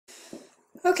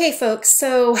Okay, folks,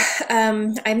 so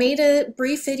I made a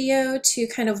brief video to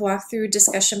kind of walk through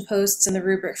discussion posts and the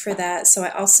rubric for that. So I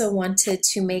also wanted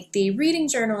to make the reading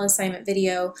journal assignment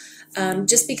video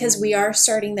just because we are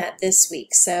starting that this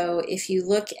week. So if you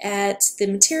look at the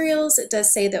materials, it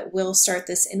does say that we'll start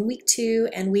this in week 2,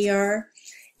 and we are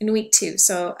in week 2.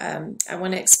 So I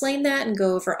want to explain that and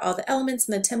go over all the elements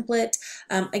in the template.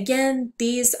 Again,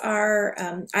 these are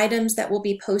items that will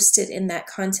be posted in that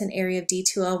content area of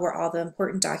D2L where all the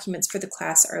important documents for the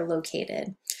class are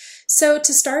located. So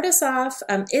to start us off,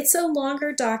 it's a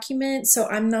longer document, so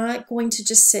I'm not going to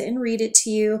just sit and read it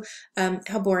to you.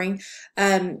 How boring.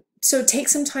 So take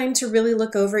some time to really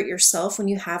look over it yourself when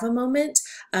you have a moment,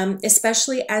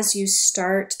 especially as you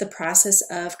start the process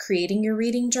of creating your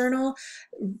reading journal.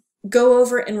 Go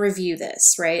over and review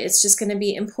this, right? It's just going to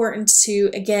be important to,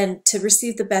 again, to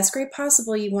receive the best grade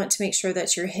possible, you want to make sure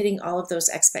that you're hitting all of those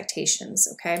expectations,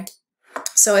 okay?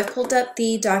 So I've pulled up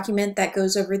the document that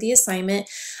goes over the assignment,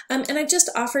 and I just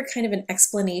offered kind of an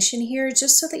explanation here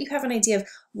just so that you have an idea of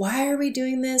why are we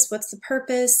doing this, what's the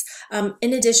purpose,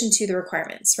 in addition to the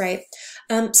requirements, right?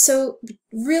 So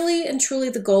really and truly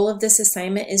the goal of this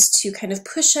assignment is to kind of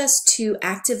push us to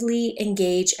actively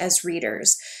engage as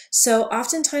readers. So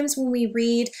oftentimes when we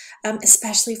read,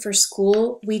 especially for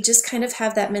school, we just kind of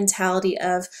have that mentality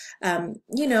of,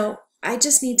 you know, I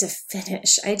just need to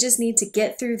finish. I just need to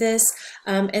get through this.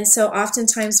 And so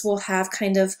oftentimes we'll have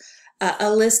kind of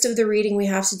a list of the reading we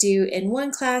have to do in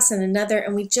one class and another,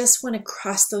 and we just want to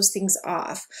cross those things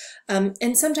off.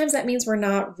 And sometimes that means we're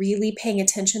not really paying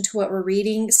attention to what we're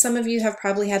reading. Some of you have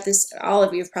probably had this, all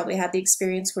of you have probably had the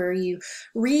experience where you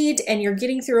read and you're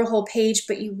getting through a whole page,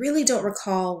 but you really don't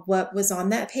recall what was on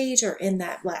that page or in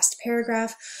that last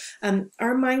paragraph.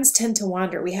 Our minds tend to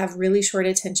wander. We have really short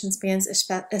attention spans,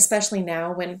 especially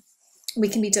now when we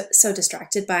can be so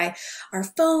distracted by our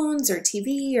phones or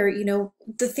TV or, you know,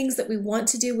 the things that we want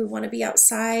to do. We want to be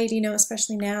outside, you know,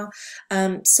 especially now.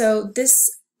 So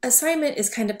this assignment is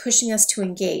kind of pushing us to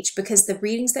engage because the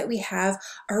readings that we have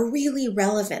are really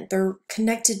relevant. They're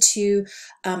connected to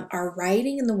our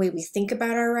writing and the way we think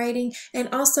about our writing, and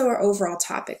also our overall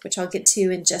topic, which I'll get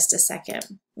to in just a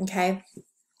second, okay?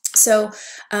 So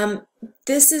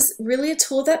this is really a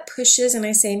tool that pushes, and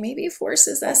I say maybe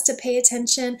forces us to pay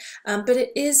attention, but it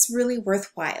is really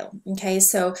worthwhile. Okay,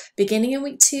 so beginning in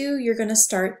week 2, you're going to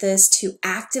start this to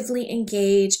actively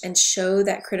engage and show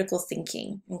that critical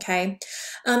thinking. Okay,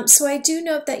 so I do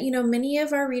note that, you know, many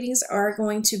of our readings are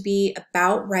going to be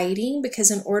about writing because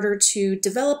in order to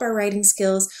develop our writing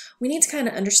skills, we need to kind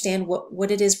of understand what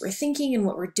it is we're thinking and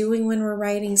what we're doing when we're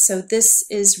writing. So this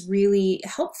is really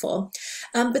helpful.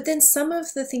 But then some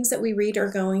of the things that we read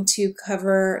are going to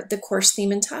cover the course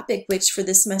theme and topic, which for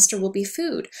this semester will be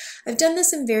food. I've done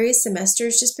this in various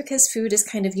semesters just because food is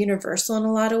kind of universal in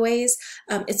a lot of ways.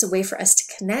 It's a way for us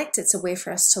to connect. It's a way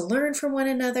for us to learn from one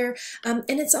another. And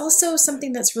it's also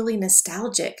something that's really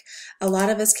nostalgic. A lot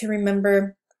of us can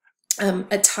remember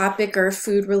a topic or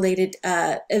food-related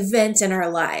event in our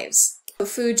lives. So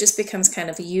food just becomes kind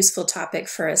of a useful topic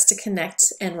for us to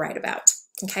connect and write about.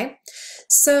 Okay,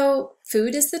 so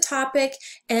food is the topic,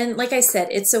 and like I said,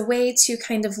 it's a way to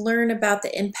kind of learn about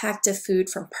the impact of food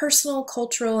from personal,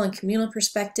 cultural, and communal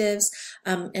perspectives,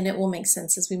 and it will make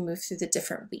sense as we move through the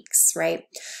different weeks, right?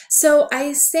 So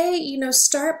I say, you know,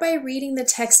 start by reading the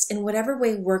text in whatever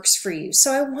way works for you.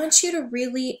 So I want you to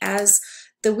really, as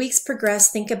the weeks progress,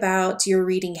 think about your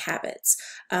reading habits.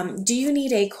 Do you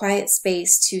need a quiet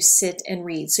space to sit and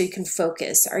read so you can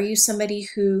focus? Are you somebody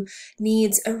who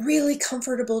needs a really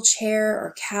comfortable chair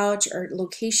or couch or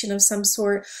location of some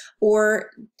sort?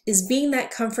 Or is being that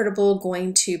comfortable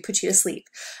going to put you to sleep?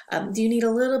 Do you need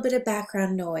a little bit of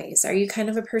background noise? Are you kind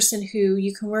of a person who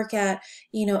you can work at,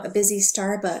 you know, a busy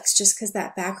Starbucks just because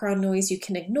that background noise you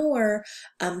can ignore,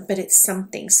 but it's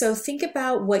something. So think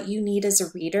about what you need as a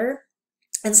reader.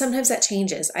 And sometimes that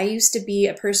changes. I used to be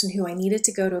a person who I needed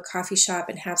to go to a coffee shop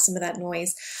and have some of that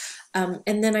noise.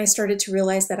 And then I started to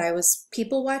realize that I was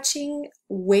people watching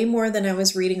way more than I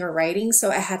was reading or writing. So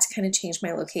I had to kind of change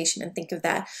my location and think of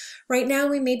that. Right now,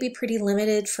 we may be pretty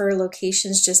limited for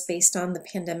locations just based on the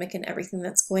pandemic and everything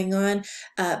that's going on.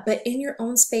 But in your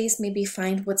own space, maybe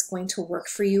find what's going to work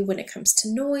for you when it comes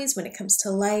to noise, when it comes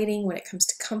to lighting, when it comes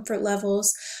to comfort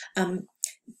levels.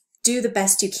 Do the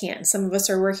best you can. Some of us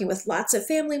are working with lots of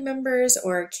family members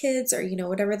or kids or, you know,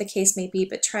 whatever the case may be,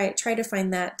 but try to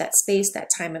find that space,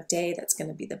 that time of day that's going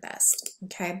to be the best,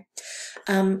 okay?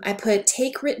 I put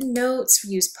take written notes,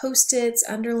 use Post-its,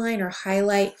 underline or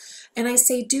highlight, and I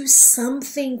say do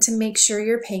something to make sure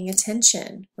you're paying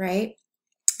attention, right?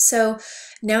 So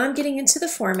now I'm getting into the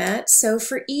format. So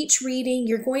for each reading,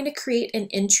 you're going to create an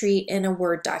entry in a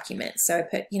Word document. So I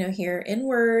put, here in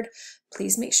Word.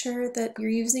 Please make sure that you're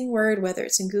using Word, whether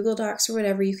it's in Google Docs or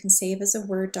whatever, you can save as a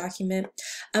Word document.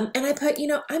 And I put,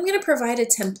 I'm going to provide a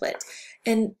template,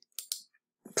 and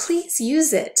please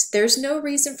use it. There's no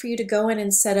reason for you to go in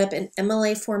and set up an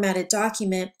MLA formatted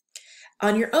document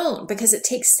on your own, because it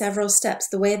takes several steps.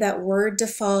 The way that Word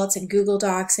defaults and Google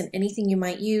Docs and anything you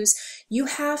might use, you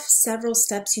have several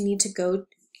steps you need to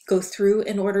go through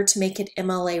in order to make it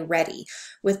MLA ready,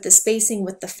 with the spacing,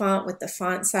 with the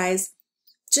font size.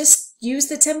 Just use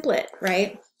the template,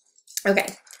 right?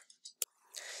 Okay.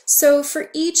 So for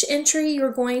each entry,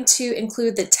 you're going to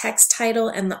include the text title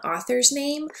and the author's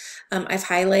name. I've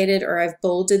highlighted or I've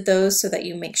bolded those so that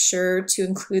you make sure to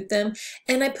include them.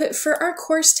 And I put, for our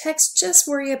course text, just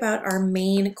worry about our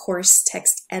main course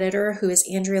text editor, who is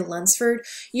Andrea Lunsford.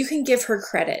 You can give her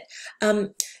credit.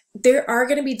 There are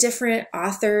going to be different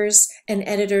authors and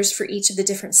editors for each of the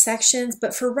different sections,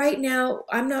 but for right now,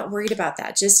 I'm not worried about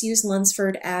that. Just use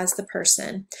Lunsford as the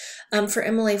person. For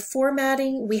MLA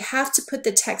formatting, we have to put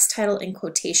the text title in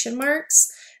quotation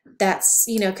marks. That's,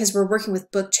 because we're working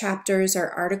with book chapters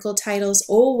or article titles.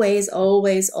 Always,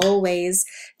 always, always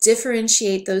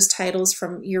differentiate those titles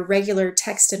from your regular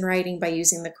text and writing by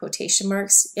using the quotation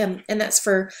marks. And that's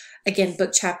for, again,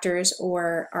 book chapters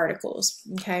or articles,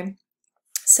 okay?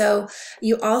 So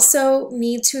you also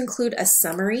need to include a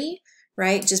summary,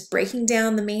 right? Just breaking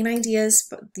down the main ideas,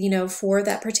 for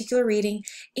that particular reading,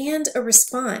 and a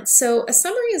response. So a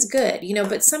summary is good,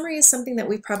 but summary is something that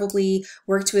we've probably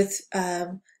worked with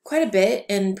quite a bit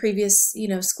in previous,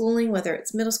 schooling, whether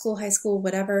it's middle school, high school,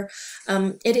 whatever.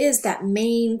 It is that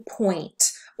main point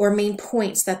or main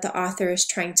points that the author is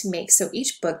trying to make. So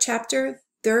each book chapter,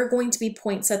 there are going to be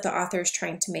points that the author is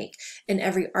trying to make. In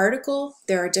every article,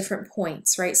 there are different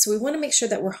points, right? So we want to make sure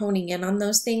that we're honing in on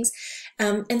those things.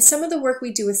 And some of the work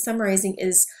we do with summarizing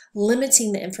is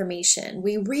limiting the information.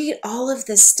 We read all of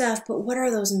this stuff, but what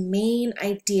are those main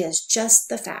ideas? Just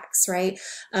the facts, right?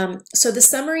 So the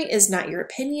summary is not your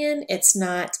opinion. It's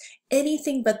not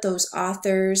anything but those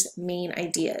authors' main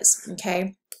ideas,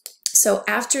 okay? So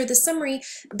after the summary,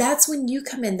 that's when you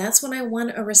come in. That's when I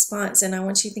want a response, and I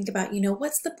want you to think about,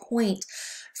 what's the point?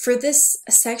 For this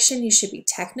section, you should be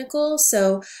technical.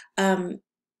 So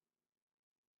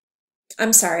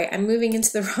I'm sorry, I'm moving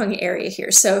into the wrong area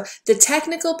here. So the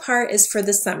technical part is for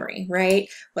the summary, right?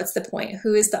 What's the point?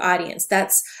 Who is the audience?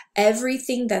 That's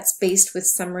everything that's based with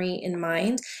summary in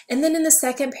mind. And then in the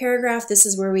second paragraph, this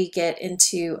is where we get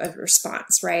into a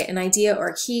response, right? An idea or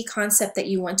a key concept that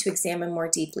you want to examine more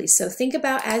deeply. So think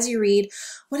about, as you read,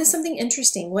 what is something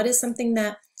interesting? What is something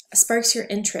that sparks your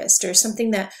interest, or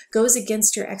something that goes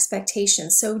against your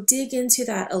expectations? So dig into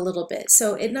that a little bit.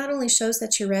 So it not only shows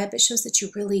that you read, but shows that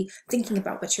you're really thinking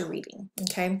about what you're reading,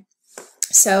 okay?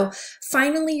 So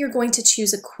finally, you're going to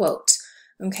choose a quote.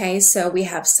 Okay, so we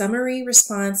have summary,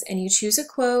 response, and you choose a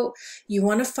quote. You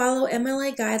want to follow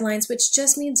MLA guidelines, which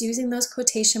just means using those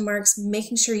quotation marks,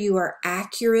 making sure you are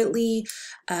accurately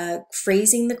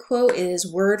phrasing the quote. It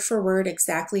is word for word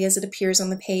exactly as it appears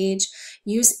on the page.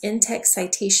 Use in-text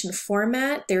citation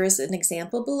format. There is an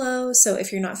example below, so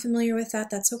if you're not familiar with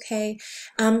that, that's okay.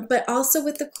 But also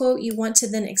with the quote, you want to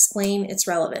then explain its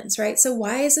relevance, right? So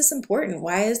why is this important?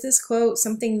 Why is this quote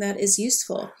something that is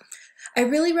useful? I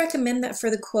really recommend that for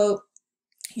the quote,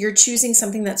 you're choosing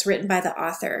something that's written by the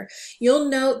author. You'll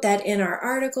note that in our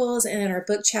articles and in our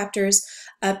book chapters,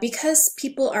 because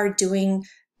people are doing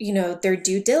their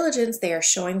due diligence, they are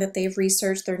showing that they've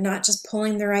researched, they're not just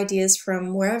pulling their ideas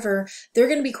from wherever, they're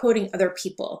going to be quoting other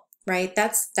people, right?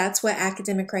 That's what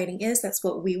academic writing is. That's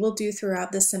what we will do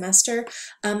throughout the semester.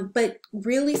 But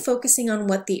really focusing on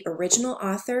what the original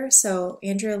author, so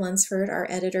Andrea Lunsford, our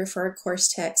editor for our course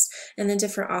text, and then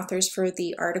different authors for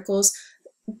the articles,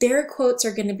 their quotes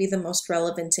are going to be the most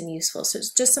relevant and useful. So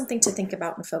it's just something to think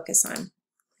about and focus on.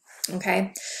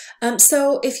 Okay,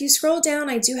 so if you scroll down,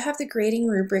 I do have the grading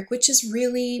rubric, which is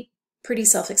really pretty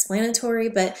self-explanatory,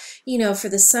 but for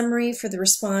the summary, for the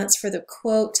response, for the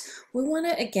quote, we want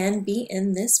to again be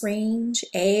in this range,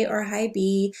 A or high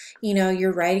B.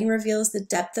 Your writing reveals the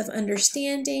depth of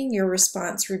understanding, your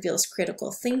response reveals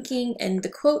critical thinking, and the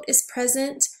quote is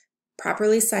present,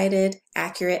 properly cited,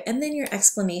 accurate, and then your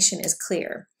explanation is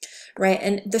clear, right?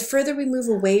 And the further we move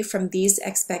away from these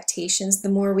expectations, the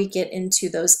more we get into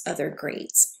those other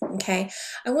grades, okay?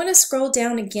 I want to scroll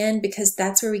down again because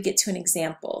that's where we get to an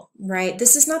example, right?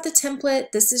 This is not the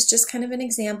template. This is just kind of an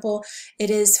example. It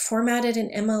is formatted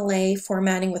in MLA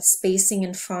formatting with spacing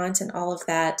and font and all of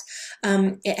that.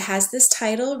 It has this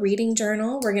title, Reading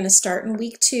Journal. We're going to start in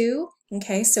week 2.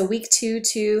 Okay, so week 2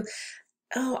 to,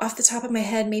 oh, off the top of my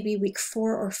head, maybe week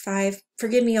 4 or 5.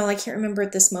 Forgive me, y'all, I can't remember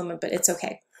at this moment, but it's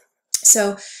okay.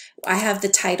 So I have the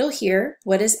title here.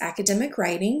 What is academic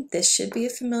writing? This should be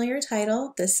a familiar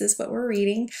title. This is what we're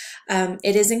reading.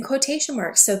 It is in quotation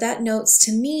marks. So that notes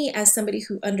to me, as somebody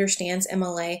who understands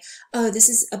MLA, oh, this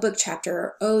is a book chapter,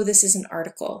 or oh, this is an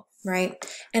article, right?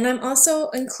 And I'm also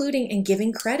including and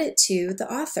giving credit to the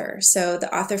author. So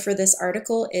the author for this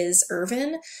article is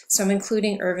Irvin. So I'm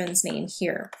including Irvin's name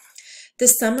here. The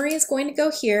summary is going to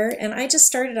go here, and I just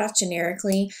started off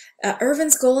generically.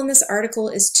 Irvin's goal in this article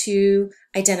is to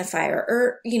identify,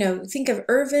 or think of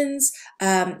Irvin's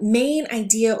main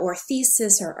idea or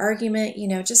thesis or argument,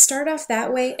 just start off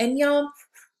that way. And y'all,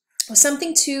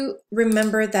 something to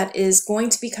remember that is going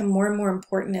to become more and more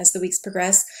important as the weeks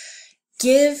progress: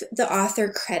 give the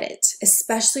author credit,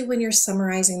 especially when you're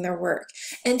summarizing their work.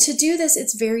 And to do this,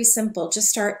 it's very simple. Just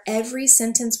start every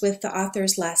sentence with the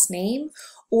author's last name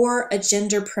or a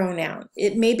gender pronoun.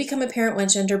 It may become apparent what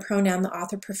gender pronoun the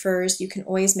author prefers. You can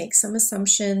always make some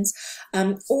assumptions,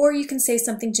 or you can say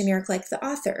something generic like the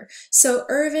author. So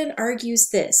Irvin argues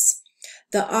this.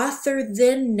 The author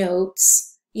then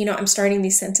notes, I'm starting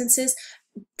these sentences.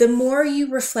 The more you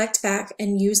reflect back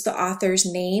and use the author's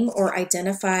name or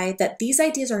identify that these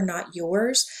ideas are not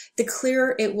yours, the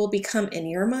clearer it will become in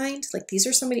your mind, like these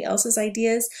are somebody else's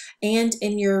ideas, and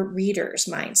in your reader's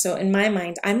mind. So in my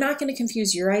mind, I'm not going to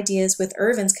confuse your ideas with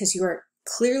Irvin's, because you are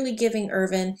clearly giving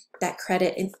Irvin that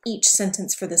credit in each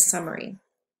sentence for the summary.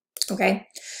 Okay,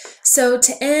 so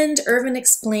to end, Irvin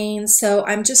explains, so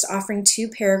I'm just offering 2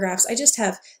 paragraphs. I just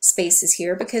have spaces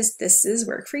here because this is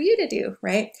work for you to do,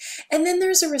 right? And then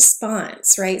there's a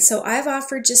response, right? So I've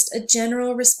offered just a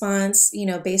general response,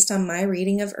 based on my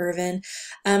reading of Irvin.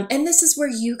 And this is where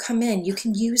you come in. You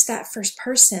can use that first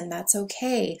person. That's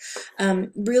okay.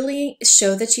 Really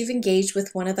show that you've engaged with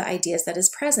one of the ideas that is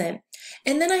present.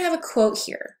 And then I have a quote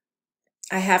here.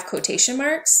 I have quotation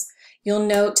marks. You'll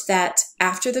note that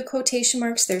after the quotation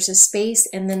marks, there's a space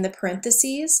and then the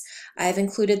parentheses. I've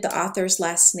included the author's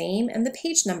last name and the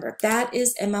page number. That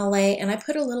is MLA, and I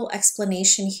put a little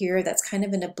explanation here that's kind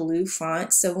of in a blue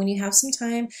font. So when you have some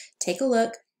time, take a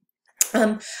look.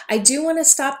 I do want to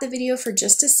stop the video for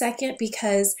just a second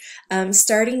because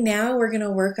starting now, we're going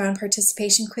to work on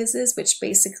participation quizzes, which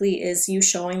basically is you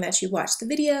showing that you watched the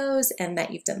videos and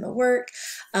that you've done the work.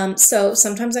 So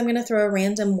sometimes I'm going to throw a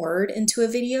random word into a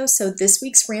video. So this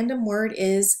week's random word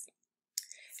is,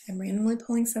 I'm randomly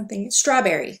pulling something,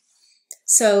 strawberry.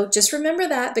 So just remember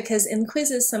that, because in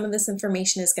quizzes, some of this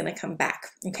information is going to come back.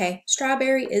 Okay,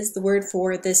 strawberry is the word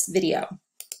for this video.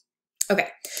 Okay,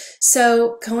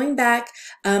 so going back,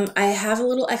 I have a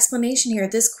little explanation here.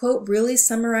 This quote really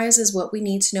summarizes what we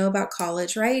need to know about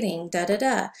college writing,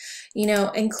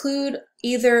 include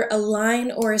either a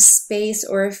line or a space,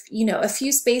 or, a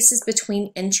few spaces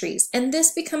between entries. And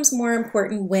this becomes more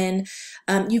important when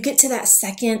you get to that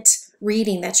second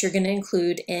reading that you're going to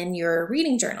include in your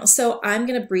reading journal. So I'm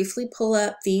going to briefly pull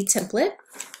up the template.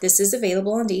 This is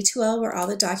available on D2L where all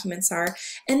the documents are,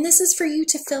 and this is for you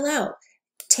to fill out.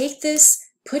 Take this,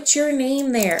 put your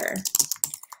name there.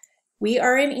 We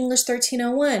are in English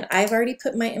 1301. I've already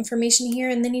put my information here,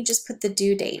 and then you just put the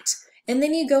due date. And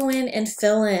then you go in and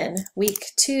fill in week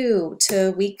 2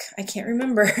 to week, I can't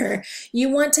remember. You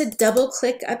want to double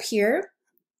click up here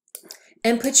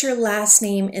and put your last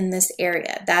name in this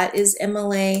area. That is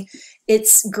MLA.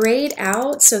 It's grayed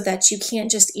out so that you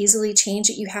can't just easily change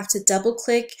it. You have to double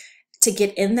click to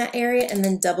get in that area and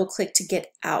then double click to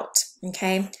get out,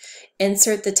 okay?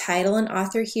 Insert the title and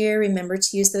author here. Remember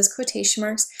to use those quotation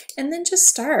marks, and then just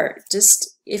start.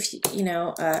 Just if,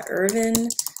 Irvin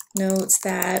notes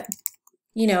that,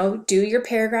 do your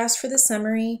paragraphs for the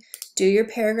summary, do your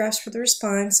paragraphs for the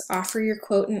response, offer your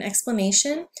quote and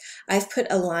explanation. I've put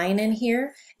a line in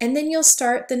here, and then you'll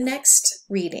start the next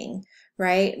reading,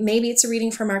 right? Maybe it's a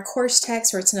reading from our course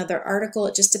text, or it's another article.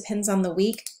 It just depends on the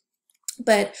week.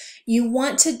 But you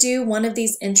want to do one of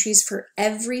these entries for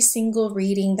every single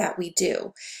reading that we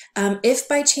do. If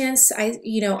by chance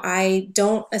I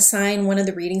don't assign one of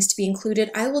the readings to be included,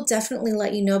 I will definitely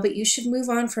let you know, but you should move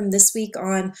on from this week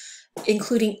on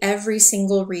including every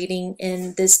single reading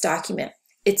in this document.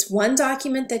 It's one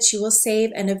document that you will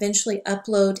save and eventually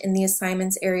upload in the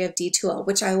assignments area of D2L,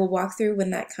 which I will walk through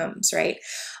when that comes, right?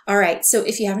 All right, so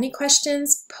if you have any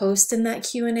questions, post in that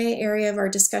Q&A area of our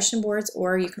discussion boards,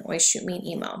 or you can always shoot me an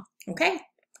email. Okay,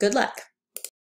 good luck.